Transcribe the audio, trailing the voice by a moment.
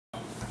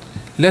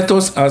let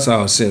us ask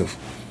ourselves,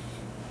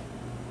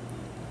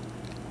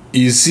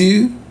 is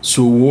he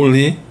so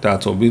worthy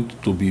that to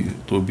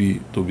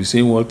be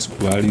saying what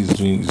Buhari is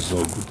doing is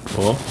not good,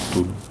 or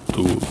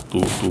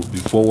to be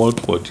forward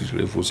for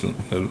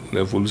the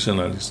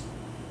revolutionaries?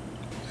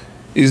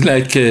 It's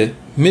like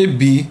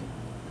maybe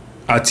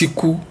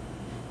Atiku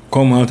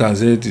come out and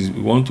said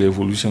we want to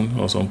evolution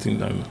or something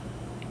like that.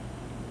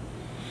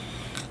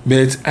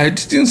 But I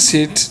didn't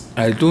say it.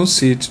 I don't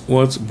say it.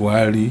 What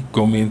Buhari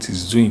government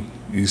is doing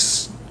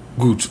is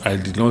good. I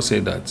did not say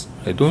that.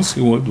 I don't see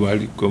what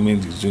Buhari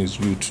government is doing is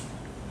good.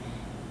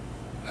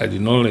 I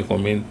did not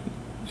recommend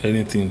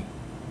anything.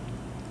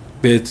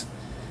 But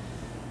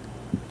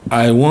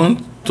I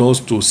want us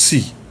to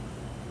see,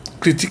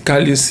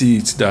 critically see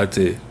it, that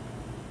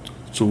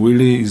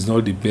Sowore is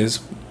not the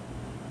best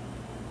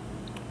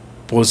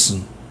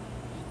person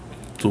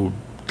to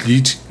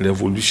lead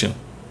revolution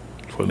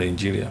for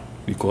Nigeria,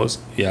 because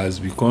he has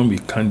become a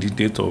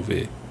candidate of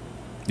the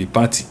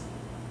party.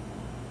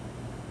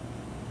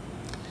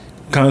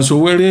 Can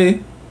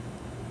Sowore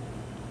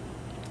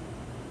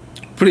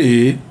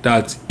pray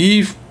that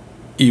if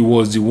he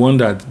was the one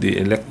that they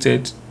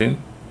elected, then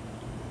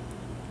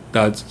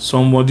that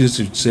somebody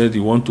should say they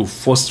want to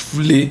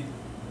forcefully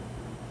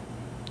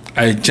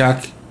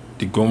hijack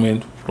the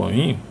government from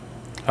him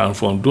and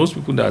from those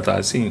people that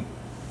are saying?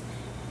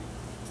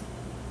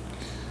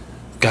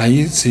 Can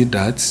he say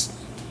that?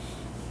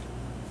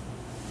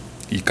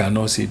 He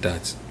cannot say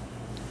that.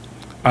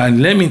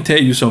 And let me tell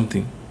you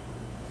something.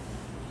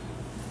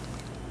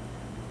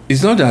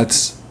 It's not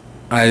that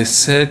I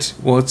said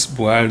what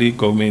Buhari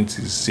government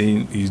is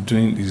saying is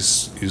doing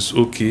is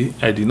okay.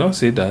 I did not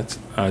say that.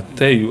 I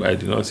tell you, I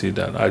did not say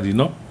that. I did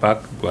not back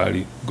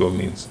Buhari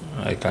government.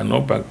 I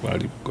cannot back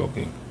Buhari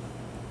government,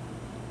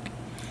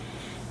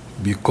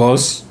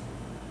 because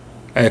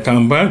I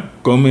can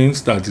back government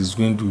that is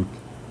going to,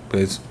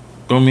 but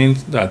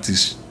government that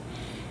is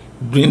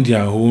doing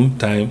their own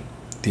time,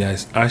 there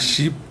is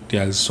hardship,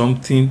 there is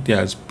something,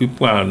 there's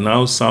people are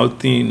now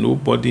shouting,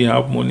 nobody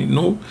have money,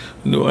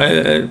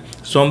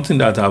 something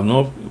that have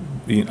not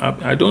been,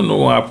 I don't know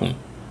what happened.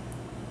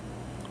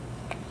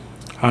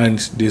 And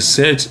they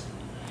said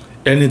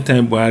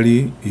anytime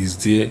Buhari is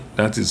there,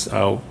 that is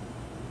how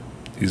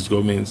his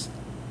government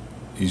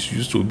is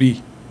used to be.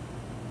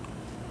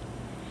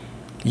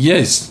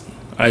 Yes,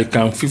 I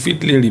can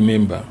vividly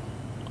remember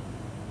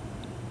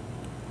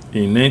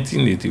in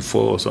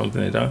 1984 or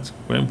something like that,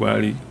 when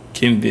Buhari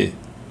came there,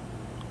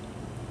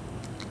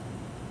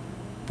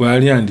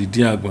 Buhari and the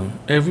Diagbon,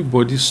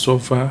 everybody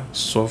suffer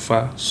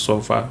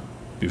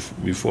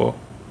before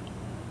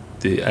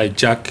they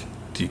hijack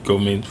the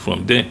government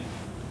from them.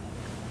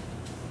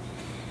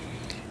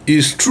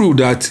 It's true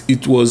that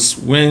it was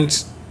when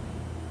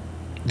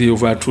they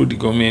overthrew the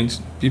government,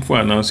 people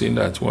are now saying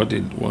that what they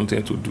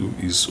wanted to do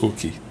is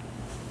okay.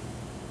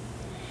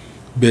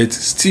 But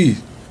still,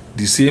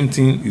 the same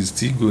thing is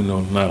still going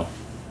on now.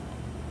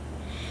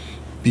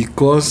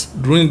 Because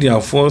during their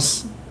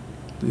first,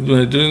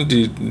 during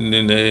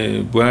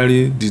the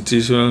Buhari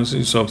dictation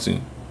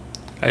something,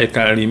 I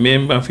can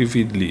remember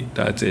vividly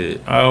that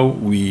how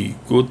we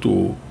go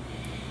to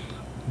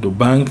the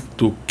bank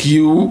to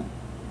queue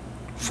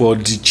for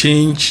the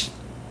change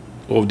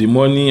of the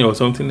money or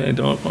something like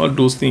that, all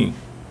those things,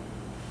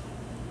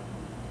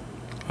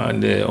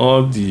 and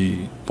all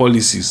the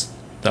policies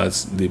that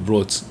they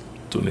brought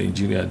to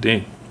Nigeria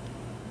then.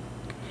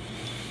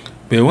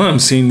 But what I'm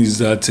saying is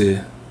that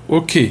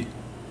okay,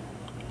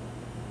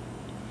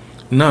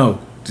 now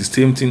the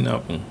same thing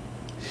happened.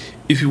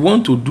 If you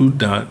want to do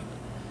that,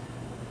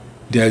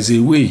 there is a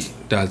way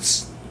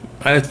that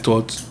I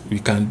thought we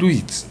can do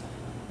it.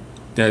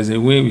 There is a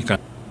way we can.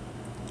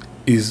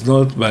 It's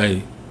not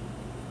by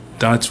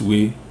that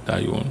way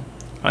that you want.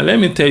 And let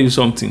me tell you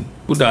something.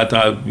 People that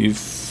have been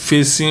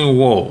facing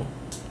war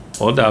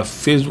or that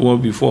faced war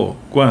before,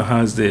 go and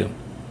ask them.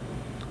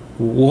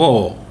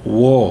 War,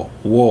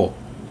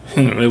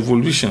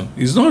 revolution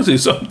is not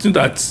something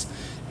that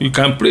you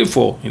can pray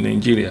for in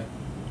Nigeria.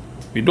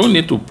 We don't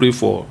need to pray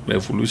for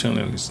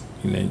revolutionaries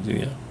in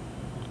Nigeria,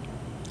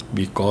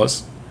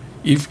 because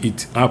if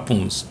it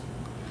happens,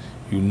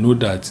 you know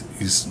that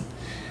is.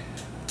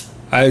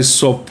 I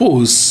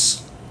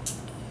suppose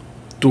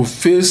to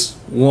face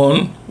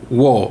one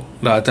war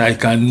that I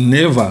can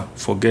never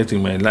forget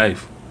in my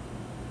life.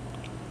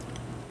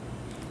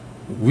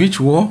 Which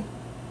war?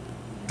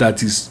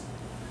 That is,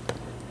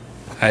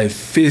 I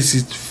face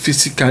it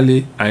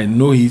physically, I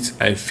know it,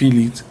 I feel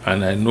it,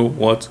 and I know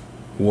what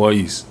war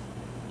is.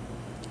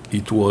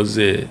 It was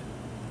a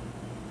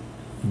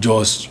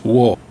just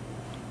war.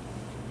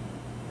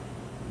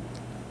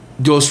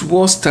 Just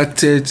war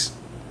started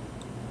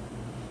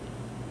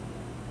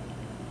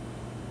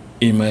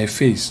in my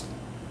face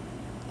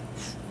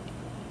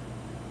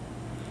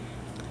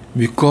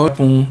because I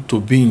happened to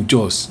be in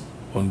Jos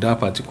on that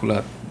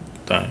particular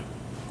time.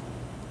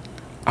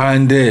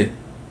 And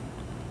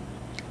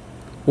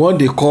what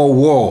they call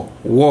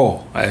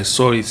war, I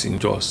saw it in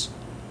Jos,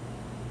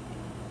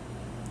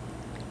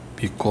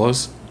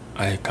 because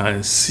I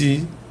can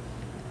see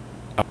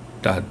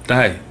that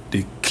die,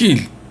 they kill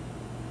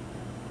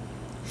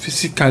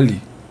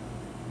physically.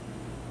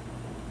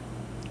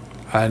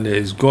 And there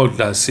is God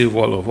that save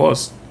all of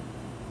us.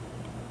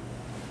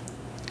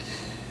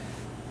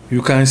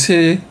 You can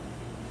say,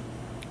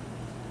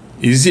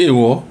 is it a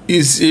war?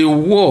 It's a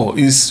war.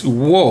 It's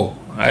war.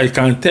 I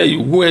can tell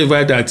you,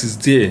 whoever that is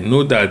there,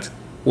 know that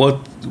what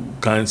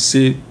can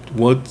say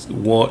what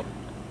war.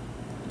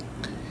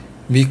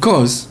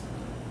 Because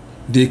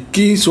they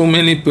kill so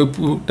many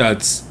people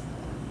that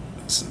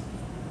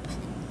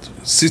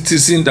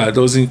citizen that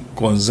doesn't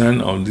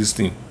concern on this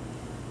thing.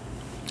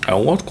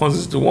 And what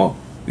causes the war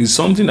is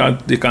something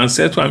that they can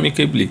settle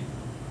amicably.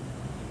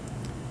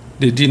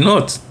 They did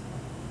not.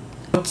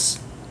 But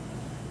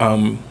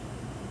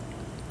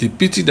the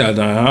pity that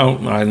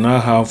I now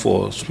have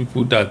for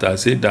people that I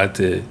say that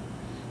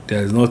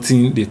there is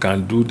nothing they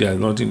can do, there is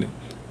nothing.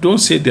 Don't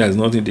say there is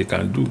nothing they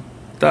can do.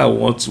 That's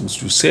what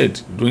you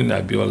said during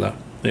Abiola,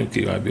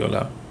 MK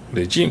Abiola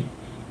regime.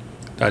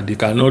 That they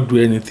cannot do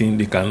anything,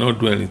 they cannot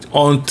do anything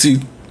until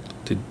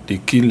they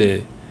kill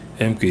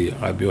MK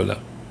Abiola.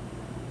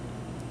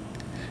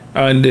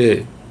 And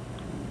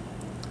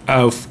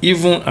I've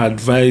even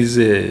advised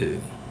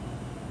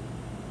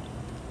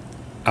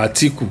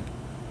Atiku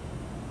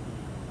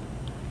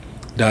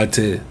that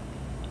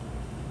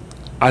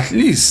at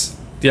least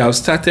they have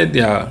started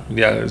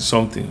their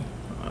something.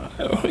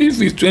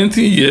 If it's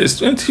 20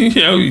 years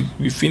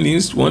we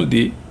finish one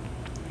day.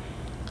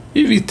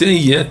 If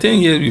it's 10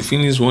 years we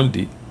finish one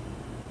day.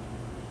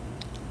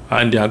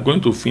 And they are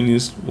going to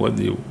finish what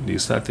they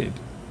started.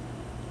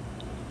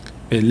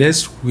 But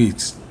let's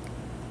wait,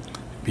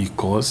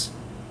 because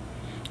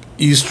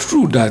it's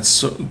true that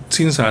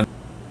things are,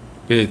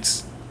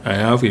 but I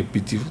have a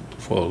pity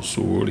for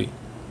Sowore.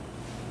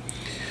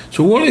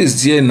 Sowore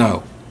is there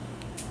now.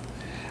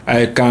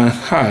 I can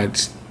add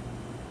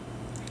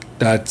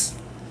that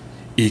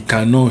he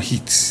cannot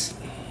hit.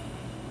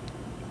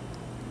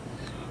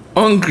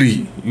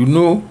 Hungry, you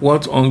know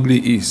what hungry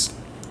is?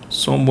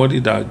 Somebody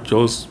that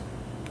just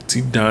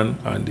sit down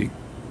and they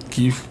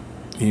give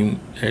him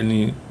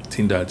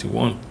anything that he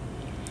wants.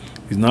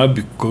 He now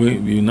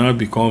became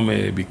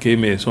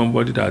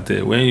somebody that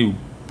when you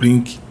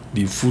bring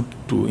the food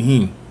to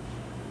him,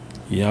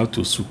 he have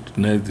to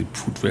scrutinize the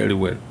food very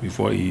well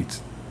before he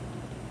eats.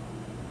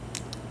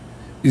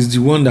 He's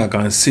the one that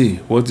can say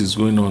what is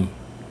going on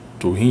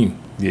to him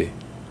there.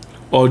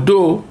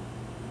 Although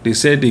they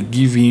said they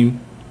give him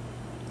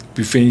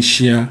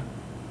preferential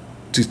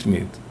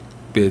treatment,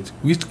 but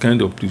which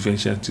kind of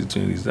preferential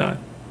treatment is that?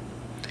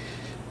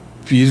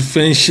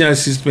 Preferential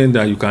treatment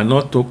that you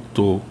cannot talk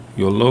to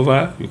your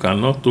lover, you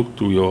cannot talk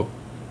to your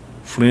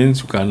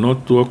friends, you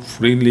cannot talk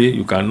freely,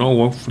 you cannot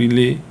walk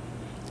freely.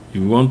 If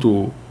you want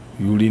to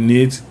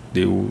urinate,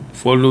 they will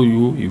follow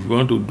you. If you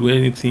want to do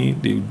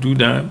anything, they will do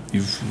that.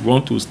 If you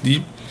want to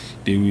sleep,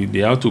 they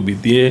have to be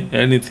there.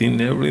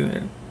 Anything,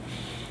 everything.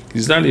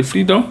 Is that a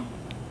freedom?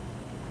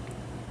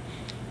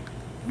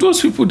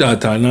 Those people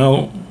that are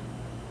now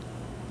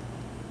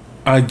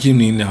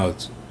arguing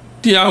out,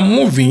 they are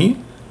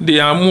moving.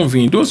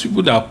 Those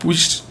people that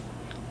pushed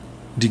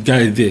the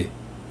guy there,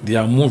 they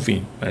are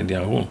moving by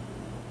their own.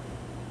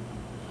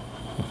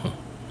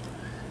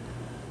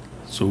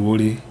 So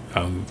really,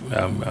 in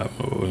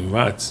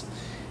fact,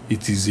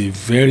 it is a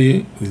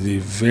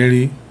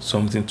very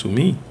something to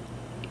me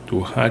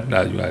to hear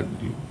that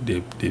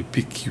they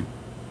pick you.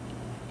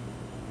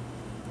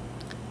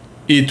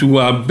 It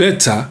will be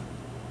better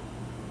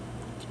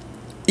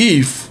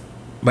if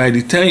by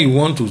the time you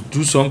want to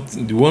do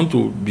something, you want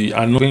to be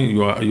announcing,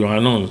 you are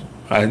announced,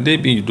 and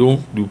maybe you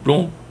don't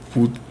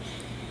put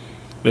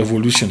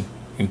revolution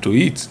into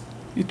it.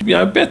 It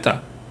will be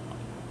better.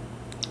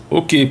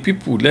 Okay,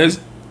 people, let's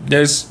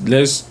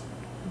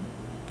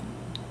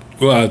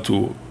go out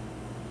to,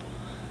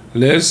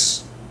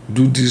 let's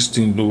do this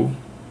thing though,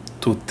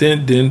 to tell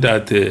them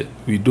that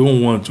we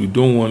don't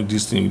want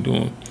this thing, we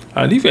don't.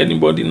 And if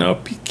anybody now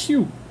pick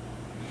you,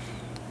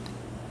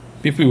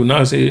 people will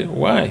now say,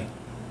 why?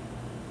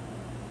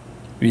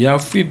 We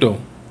have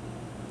freedom.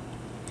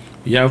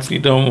 We have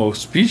freedom of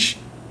speech,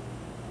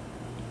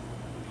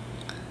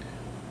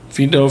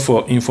 freedom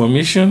for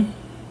information,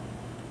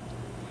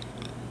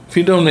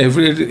 freedom of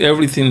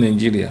everything in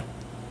Nigeria.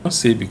 I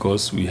say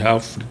because we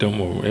have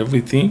freedom of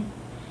everything,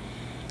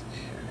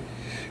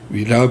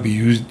 we now be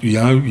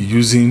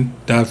using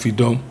that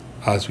freedom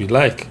as we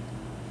like.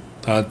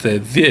 That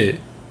there,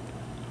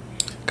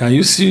 can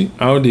you see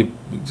how they?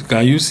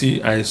 Can you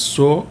see? I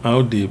saw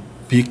how they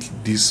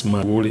picked this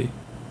man.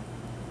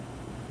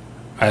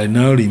 I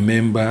now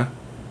remember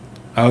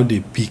how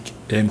they picked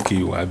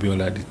MK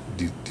Abiola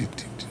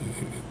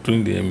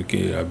during the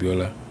MK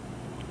Abiola.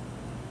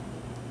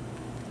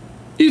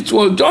 It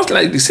was just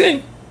like the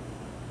same.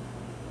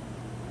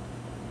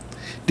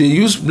 They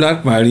used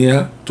Black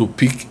Maria to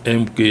pick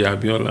MK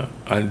Abiola,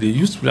 and they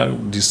used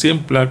the same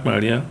Black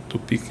Maria to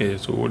pick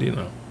Sowore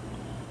now.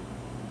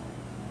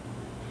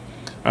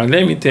 And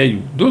let me tell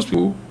you, those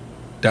people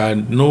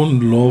that don't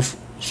love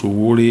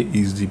Sowore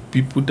is the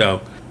people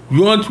that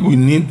what we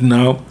need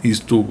now is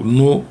to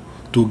know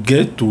to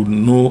get to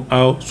know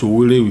how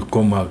Sowore will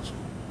come out.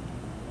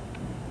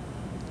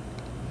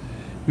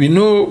 We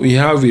know we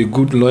have a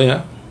good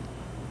lawyer.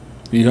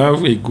 We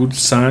have a good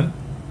son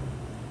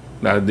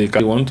that they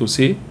want to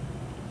say.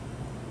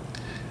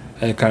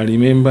 I can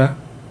remember.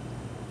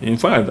 In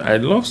fact, I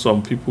love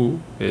some people,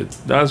 but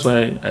that's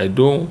why I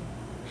don't.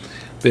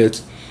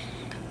 But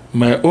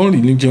my own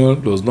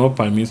religion does not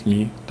permit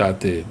me that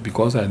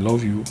because I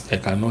love you, I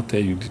cannot tell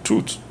you the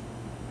truth.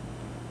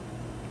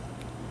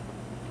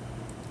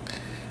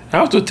 I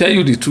have to tell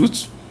you the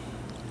truth.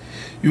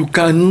 You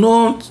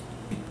cannot,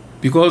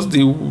 because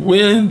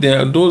when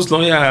those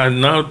lawyers are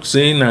now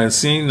saying and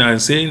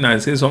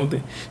saying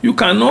something, you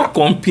cannot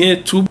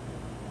compare two.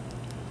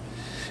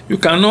 You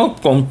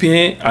cannot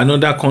compare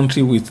another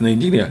country with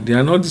Nigeria. They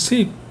are not the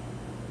same.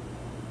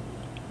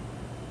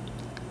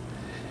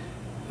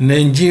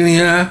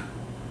 Nigeria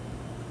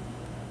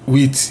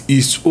with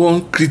its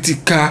own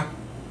critical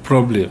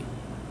problem.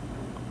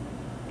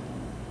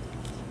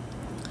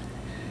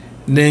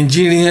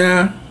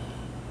 Nigeria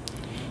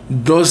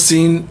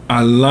doesn't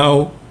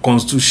allow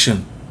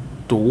constitution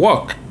to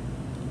work.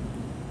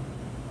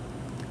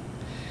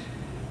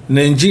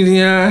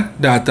 Nigeria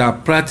that are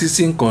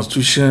practicing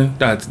constitution,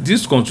 that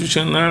this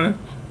constitutional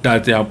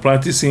that they are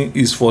practicing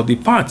is for the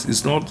part.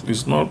 It's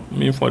not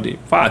meant for the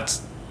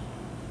part.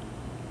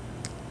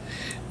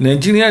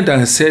 Nigeria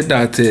that said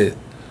that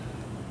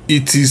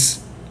it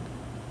is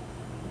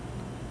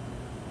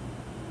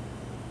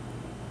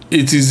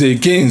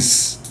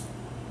against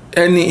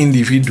any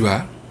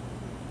individual.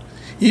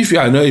 If you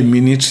are not a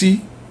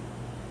military,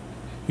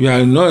 you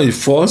are not a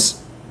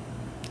force,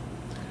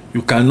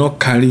 you cannot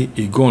carry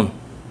a gun.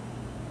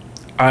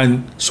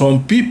 And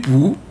some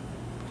people,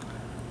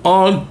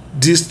 all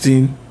this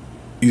thing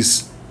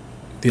is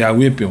their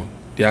weapon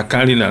they are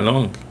carrying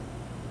along.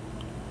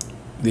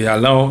 They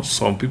allow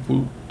some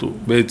people to,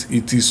 but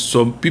it is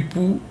some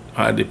people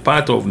are the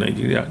part of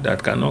Nigeria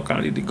that cannot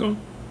carry the gun.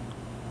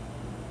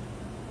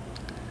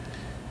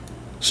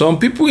 Some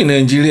people in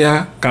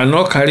Nigeria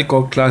cannot carry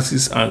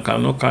cutlasses and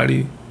cannot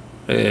carry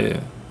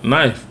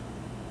knife.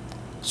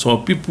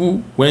 Some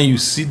people, when you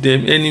see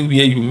them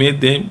anywhere you meet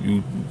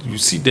them, you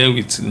see them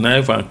with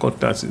knife and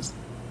cutlasses.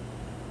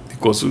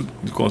 Because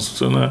the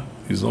constitutional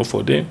is not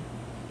for them.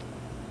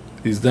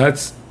 Is that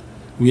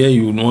where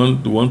you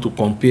want to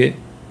compare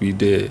with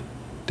the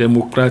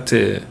Democrat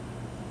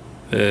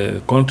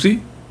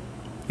country?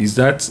 Is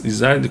that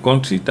the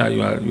country that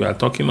you are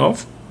talking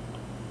of?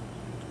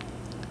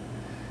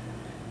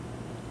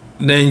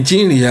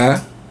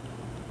 Nigeria,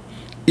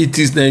 it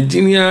is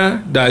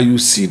Nigeria that you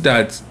see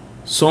that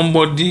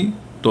somebody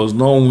does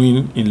not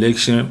win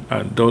election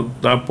and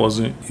that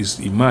person is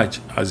emerge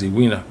as a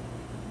winner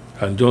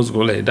and just go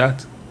like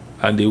that,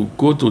 and they will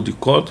go to the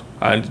court,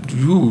 and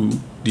you,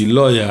 the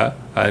lawyer,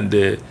 and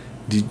the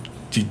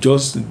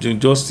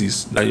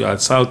justice that you are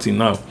shouting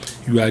now,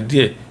 you are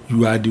there,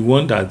 you are the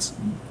one that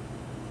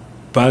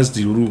passed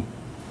the rule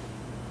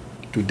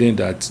to them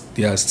that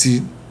they are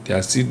still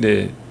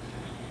the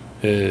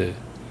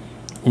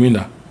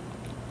winner.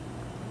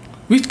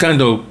 Which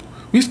kind of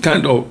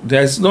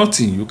there's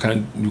nothing you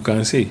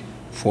can say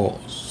for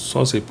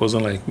such a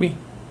person like me,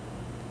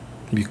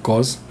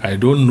 because I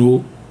don't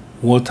know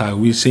what are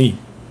we saying.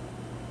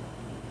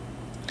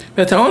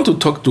 But I want to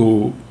talk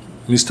to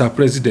Mr.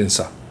 President,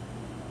 sir.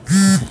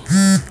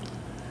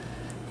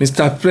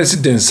 Mr.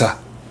 President, sir,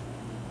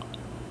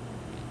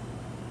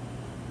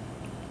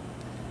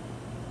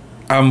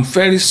 I'm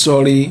very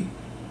sorry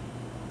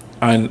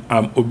and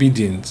I'm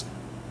obedient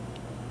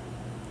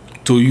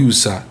to you,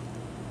 sir.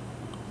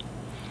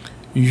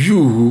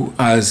 You,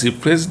 as a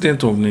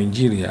president of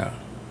Nigeria,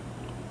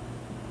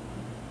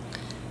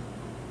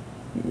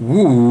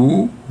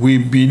 who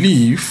will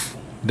believe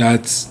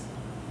that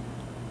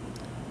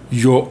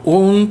your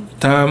own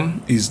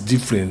term is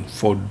different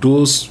for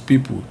those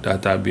people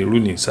that have been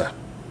ruling, sir.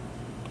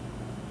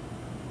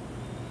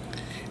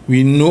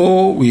 We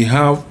know we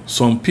have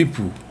some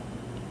people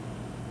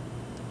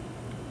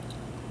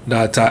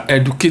that are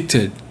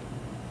educated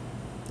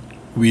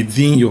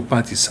within your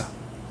party, sir.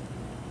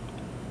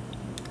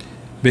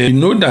 But you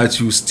know that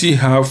you still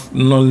have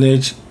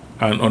knowledge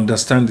and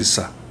understanding,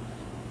 sir.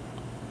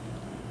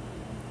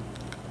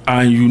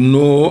 And you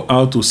know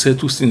how to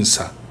settle things,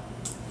 sir.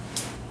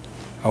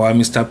 Our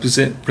Mr.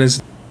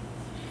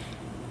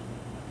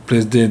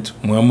 President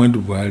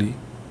Muhammadu Buhari,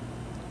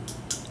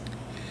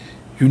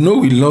 you know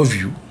we love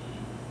you.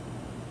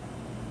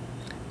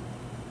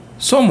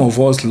 Some of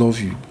us love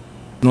you.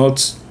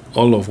 Not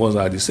all of us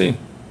are the same.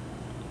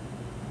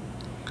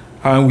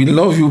 And we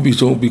love you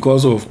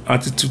because of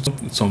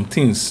attitude, some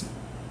things.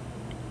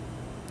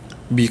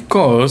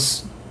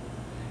 Because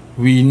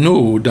we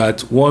know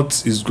that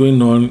what is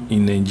going on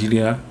in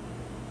Nigeria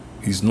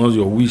is not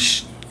your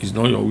wish. It's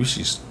not your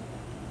wishes.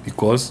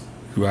 Because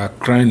you are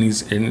crying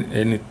this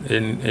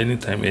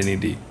anytime, any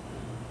day.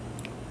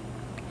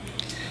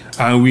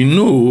 And we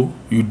know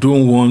you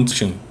don't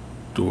want it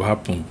to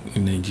happen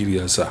in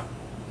Nigeria, sir.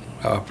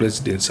 Our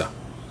president, sir.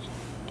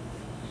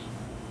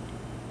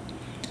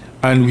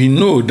 And we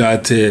know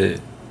that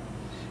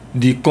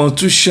the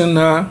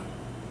constitutional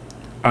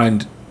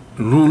and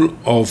rule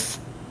of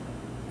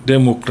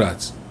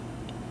Democrats,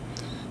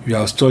 you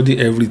have studied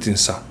everything,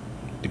 sir,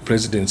 the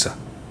president, sir.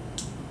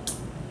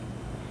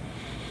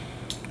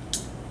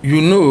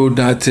 You know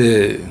that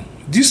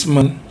this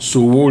man,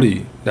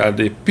 Sowore, that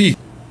the pick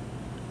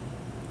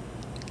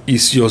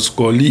is your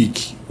colleague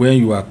when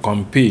you are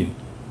campaigning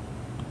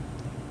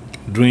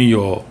during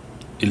your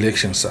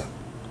election, sir.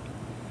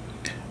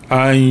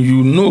 And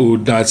you know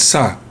that,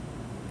 sir,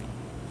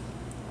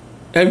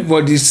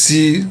 everybody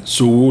see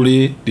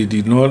Sowore, they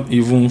did not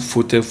even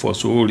vote for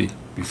Sowore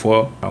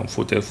before and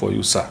voted for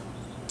you, sir.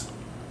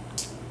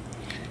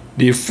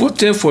 They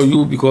voted for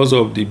you because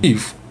of the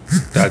belief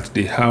that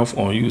they have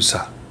on you,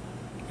 sir,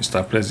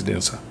 Mr.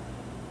 President, sir.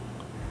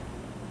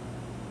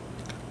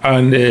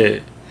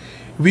 And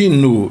we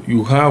know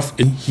you have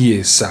in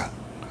here, sir,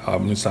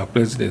 Mr.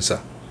 President,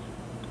 sir.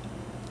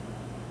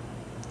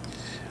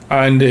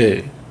 And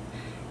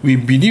we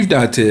believe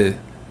that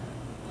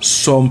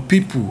some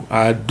people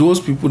are those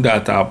people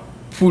that are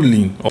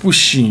pulling or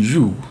pushing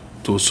you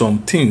to some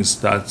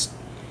things that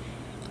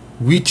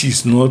which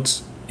is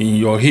not in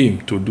your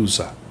aim to do,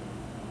 sir.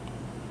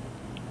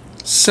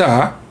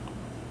 Sir,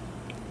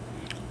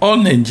 all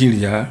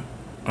Nigeria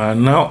are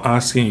now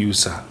asking you,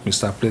 sir,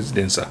 Mr.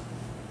 President, sir.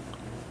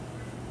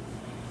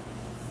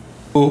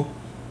 Oh,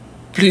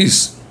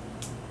 please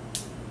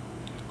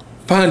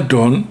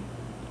pardon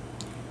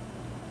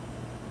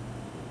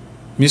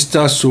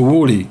Mr.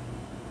 Sowore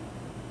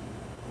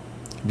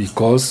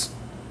because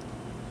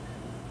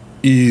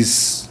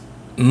is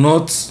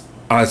not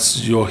at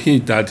your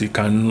head that he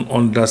can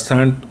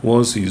understand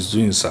what he's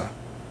doing, sir.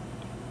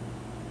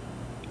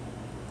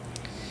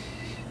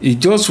 He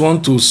just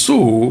want to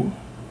sow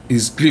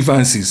his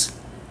grievances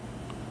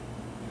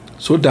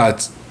so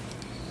that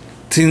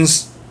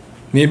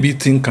maybe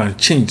things can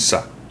change,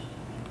 sir.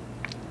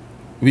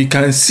 We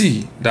can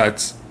see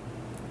that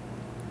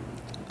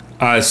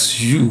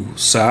as you,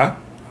 sir,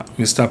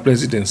 Mr.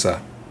 President,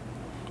 sir,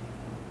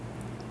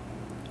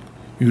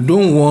 you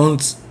don't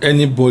want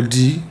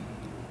anybody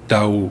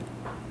that will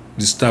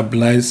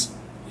destabilize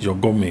your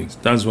government.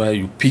 That's why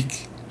you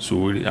pick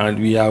Sowore, and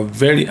we are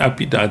very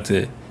happy that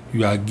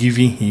you are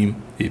giving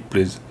him a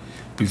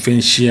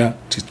preferential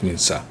treatment,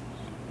 sir.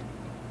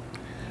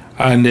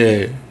 And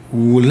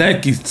we would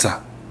like it,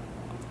 sir,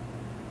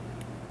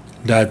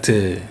 that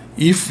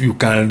if you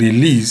can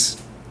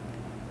release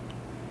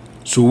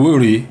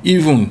Sowore,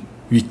 even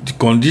with the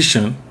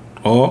condition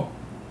or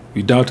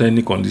without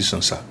any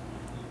condition, sir,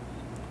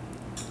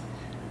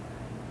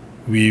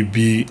 will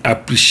be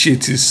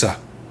appreciated, sir,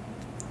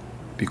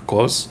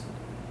 because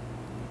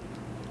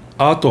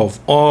out of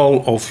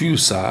all of you,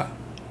 sir,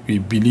 we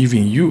believe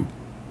in you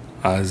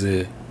as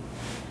the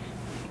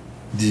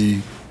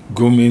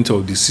government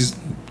of the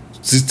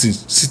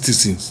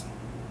citizens,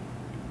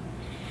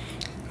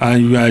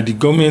 and you are the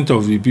government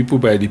of the people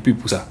by the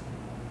people, sir.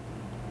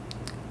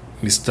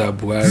 Mr.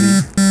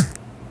 Buhari,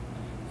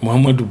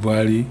 Muhammadu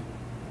Buhari,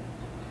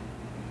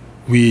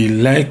 we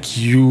like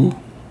you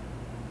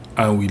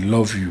and we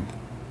love you.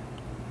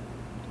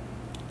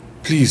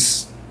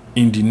 Please,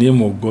 in the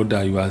name of God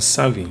that you are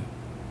serving,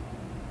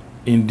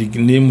 in the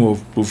name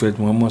of Prophet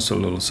Muhammad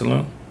Sallallahu Alaihi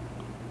Wasallam,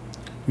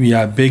 we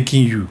are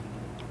begging you,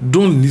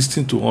 don't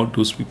listen to all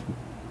those people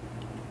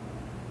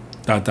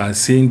that are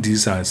saying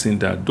this and saying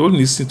that. Don't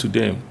listen to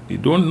them. They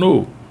don't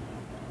know.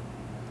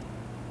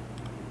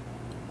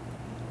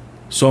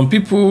 Some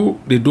people,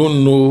 they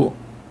don't know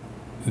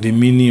the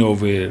meaning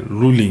of a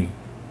ruling.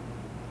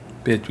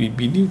 But we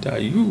believe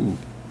that you've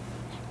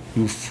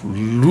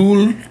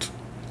ruled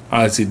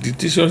as a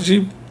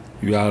dictatorship,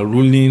 you are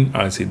ruling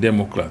as a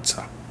democrat,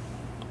 sir.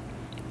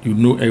 You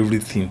know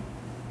everything.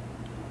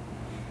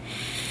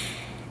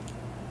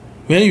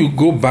 When you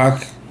go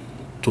back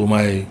to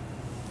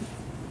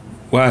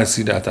what I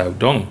see that I've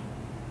done,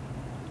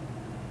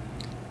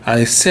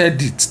 I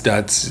said it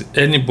that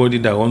anybody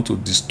that want to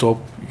disturb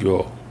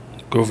your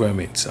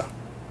government, sir,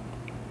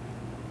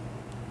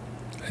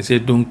 I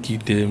said don't kill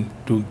them,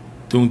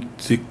 don't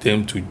take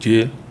them to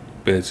jail,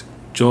 but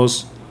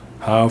just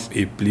have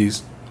a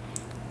place,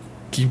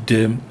 keep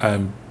them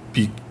and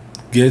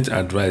get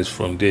advice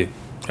from them.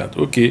 That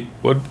okay,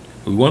 what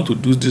we want to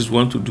do this,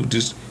 want to do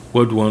this,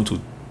 what do you want to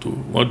do,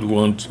 what do you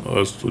want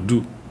us to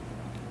do?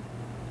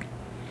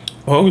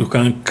 Or you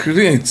can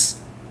create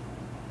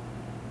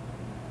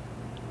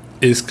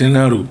a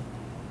scenario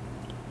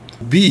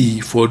B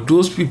for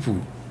those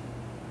people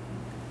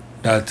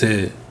that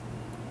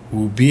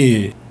will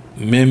be a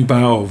member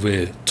of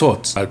a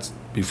thought, that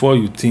before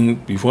you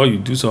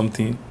do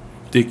something,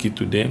 take it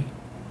to them,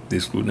 they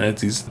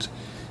scrutinize it,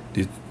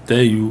 they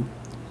tell you,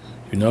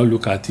 you now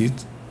look at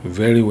it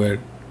very well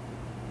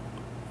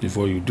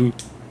before you do.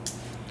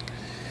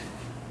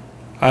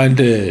 And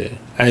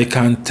I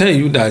can tell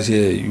you that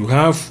you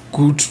have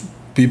good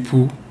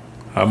people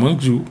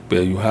among you,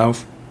 but you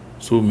have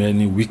so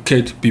many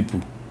wicked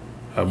people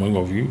among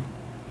of you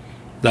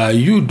that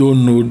you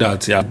don't know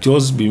that they have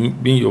just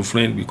been your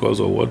friend because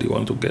of what they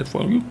want to get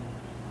from you.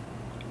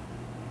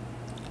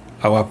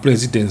 our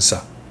president,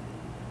 sir,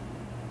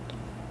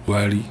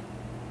 Buhari.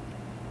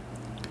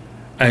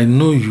 I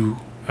know you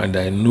and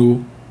I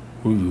know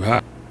who you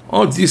are.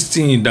 All this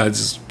thing that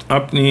is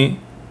happening,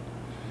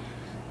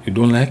 you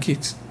don't like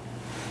it.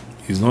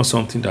 It's not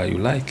something that you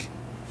like.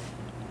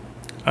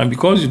 And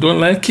because you don't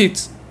like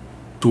it,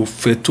 to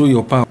veto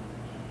your power,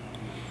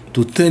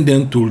 to tell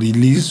them to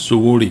release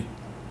Sowore,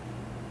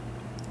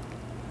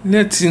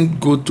 let him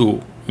go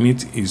to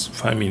meet his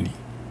family.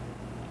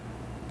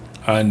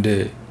 And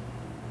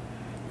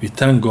we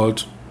thank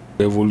God,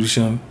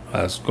 revolution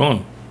has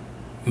gone.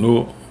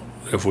 No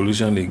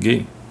revolution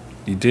again.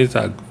 The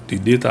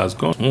date has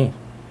gone.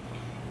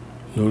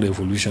 No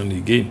revolution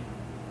again.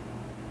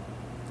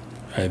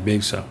 I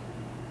beg, sir.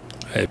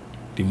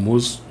 The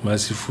most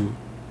merciful,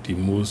 the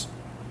most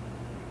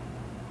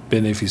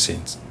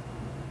beneficent.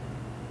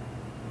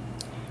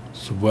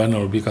 Subhana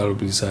rabbika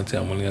rabbil izzati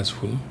amma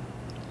yasifun.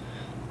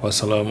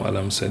 Wassalamu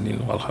ala mursalin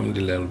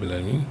walhamdulillahi rabbil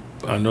alamin.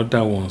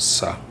 Another one,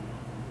 sir.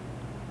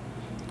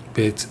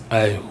 But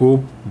I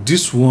hope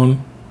this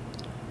one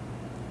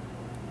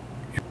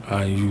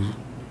and you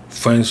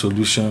find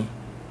solution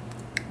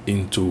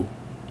into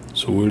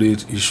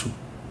Sowore's issue.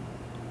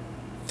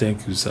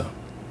 Thank you, sir.